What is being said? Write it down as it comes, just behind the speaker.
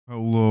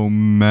Hello,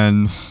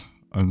 men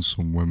and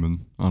some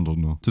women. I don't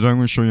know. Today I'm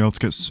going to show you how to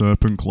get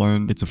Serpent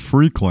client. It's a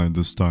free client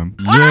this time.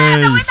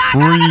 Yay!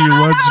 Free!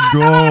 Let's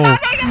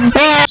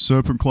go!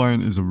 Serpent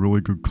client is a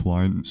really good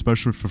client,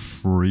 especially for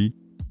free.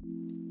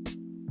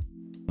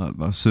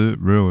 That's it,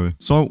 really.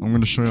 So, I'm going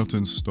to show you how to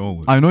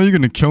install it. I know you're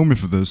going to kill me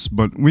for this,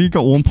 but we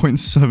got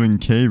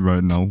 1.7k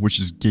right now,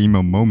 which is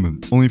gamer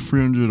moment. Only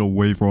 300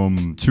 away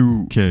from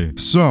 2k.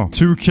 So,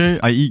 2k,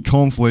 I eat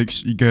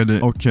cornflakes, you get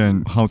it. Okay,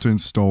 and how to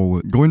install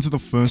it. Go into the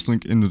first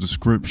link in the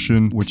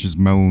description, which is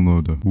Melon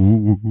Loader.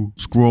 Ooh.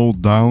 Scroll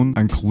down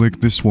and click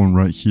this one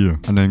right here,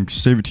 and then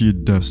save it to your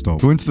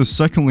desktop. Go into the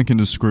second link in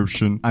the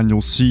description, and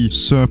you'll see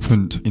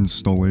Serpent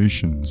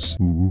installations.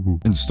 Ooh.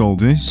 Install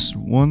this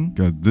one,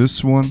 get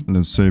this one, and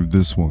then save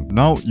this one.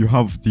 Now you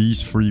have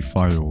these three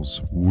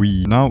files.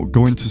 We now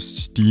go into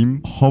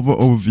Steam, hover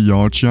over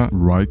VRCHAT,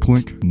 right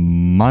click,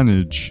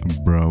 manage,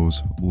 and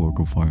browse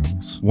local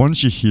files.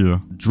 Once you're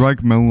here, drag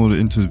Melonloader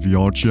into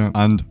VRCHAT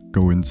and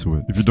go into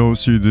it. If you don't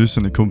see this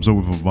and it comes up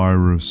with a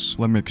virus,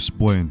 let me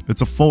explain.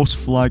 It's a false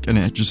flag and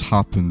it just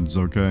happens,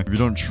 okay? If you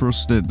don't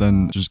trust it,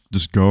 then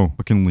just go.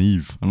 I can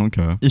leave. I don't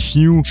care. If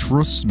you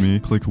trust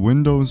me, click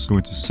Windows, go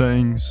into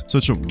settings,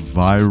 search up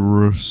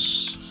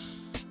virus.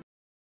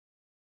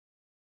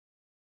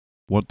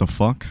 What the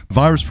fuck?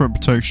 Virus threat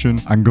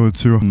protection, and go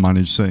to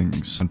manage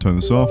settings and turn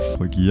this off.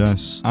 Click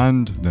yes,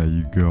 and there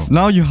you go.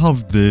 Now you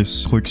have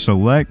this. Click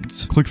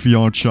select, click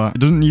VRCHAT.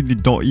 It doesn't need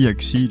the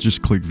 .exe,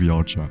 just click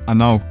VRCHAT. And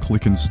now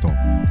click install.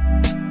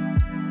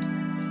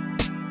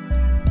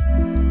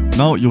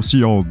 Now you'll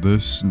see all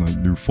this, like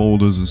new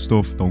folders and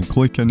stuff. Don't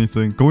click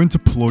anything. Go into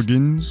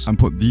plugins and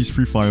put these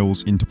three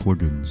files into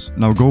plugins.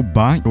 Now go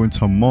back, go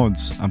into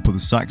mods and put the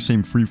exact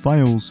same three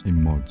files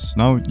in mods.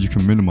 Now you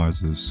can minimize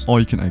this or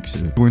you can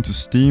exit it. Go into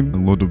Steam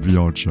and load up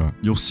VRCHAT.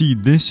 You'll see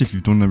this if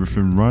you've done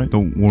everything right.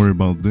 Don't worry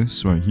about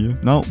this right here.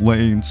 Now let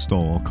it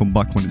install. I'll come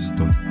back when it's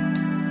done.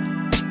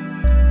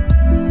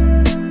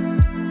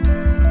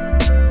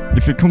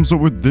 If it comes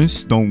up with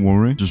this, don't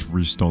worry. Just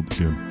restart the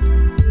game.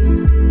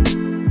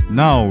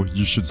 Now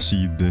you should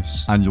see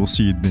this and you'll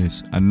see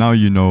this, and now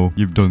you know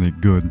you've done it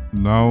good.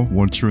 Now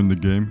once you're in the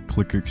game,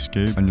 click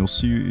escape and you'll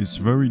see it's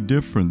very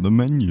different, the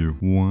menu.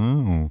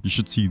 Wow, you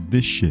should see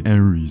this shit,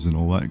 Aries and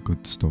all that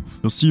good stuff.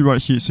 You'll see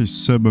right here it says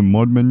Serpent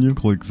mod menu.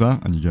 Click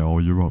that and you get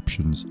all your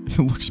options. It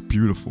looks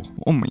beautiful.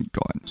 Oh my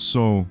god.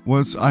 So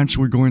let's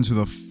actually go into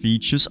the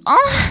features.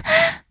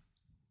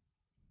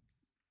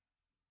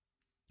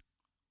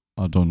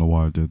 I don't know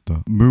why I did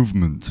that.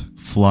 Movement,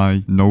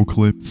 fly, no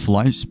clip,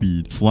 fly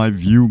speed, fly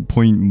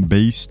viewpoint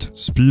based,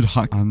 speed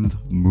hack, and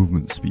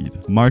movement speed.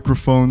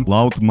 Microphone,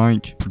 loud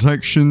mic,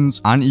 protections,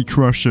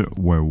 anti-crasher.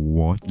 Wait,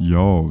 what?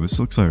 Yo, this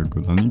looks like a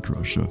good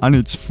anti-crasher. And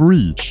it's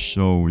free.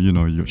 So, you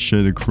know, your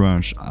shader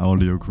crash,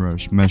 audio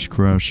crash, mesh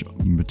crash,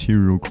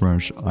 material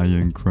crash,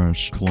 iron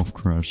crash, cloth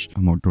crash.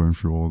 I'm not going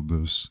through all of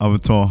this.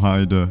 Avatar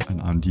hider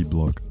and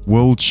anti-block.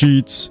 World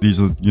cheats. These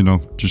are, you know,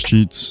 just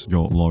cheats.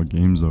 Got a lot of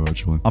games though,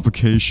 actually.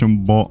 Application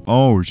bot.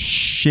 Oh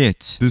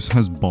shit, this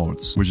has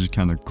bots, which is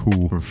kind of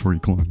cool for a free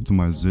client.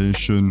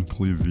 Optimization,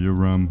 clear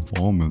VRAM,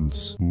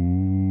 performance.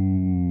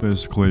 Ooh.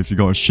 Basically, if you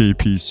got a shitty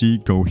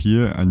PC, go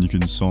here and you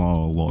can sort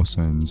out a lot of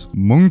settings.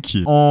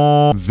 Monkey.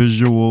 Oh,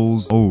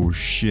 visuals. Oh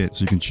shit,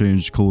 so you can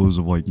change colors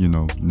of, like, you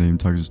know, name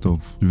tags and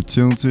stuff.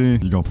 Utility,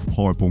 you got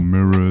pop-up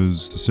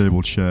mirrors,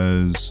 disable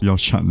chairs, you got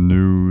chat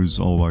news,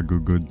 all that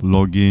good.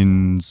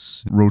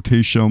 Logins,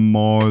 rotation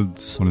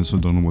mods. Honestly,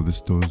 I don't know what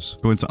this does.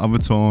 Go into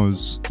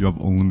avatars, you have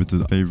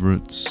unlimited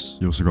favorites.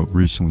 You also got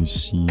recently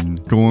seen.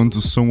 Go on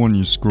to someone,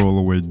 you scroll all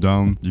the way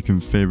down. You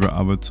can favorite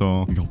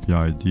avatar, you got the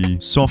ID.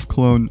 Soft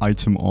clone,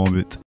 item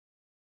orbit.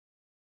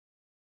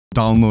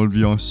 Download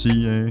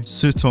VRCHAT,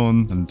 sit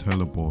on, and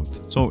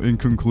teleport. So in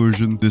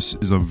conclusion, this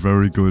is a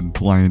very good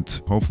client.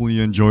 Hopefully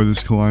you enjoy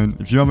this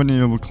client. If you have any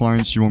other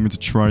clients you want me to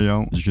try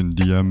out, you can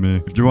DM me.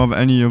 If you have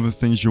any other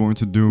things you want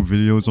me to do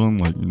videos on,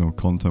 like, you know,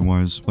 content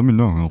wise, let me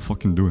know and I'll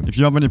fucking do it. If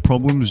you have any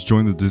problems,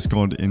 join the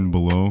Discord in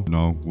below. You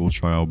know, we'll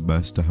try our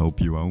best to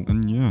help you out.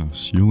 And yeah,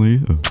 see you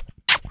later.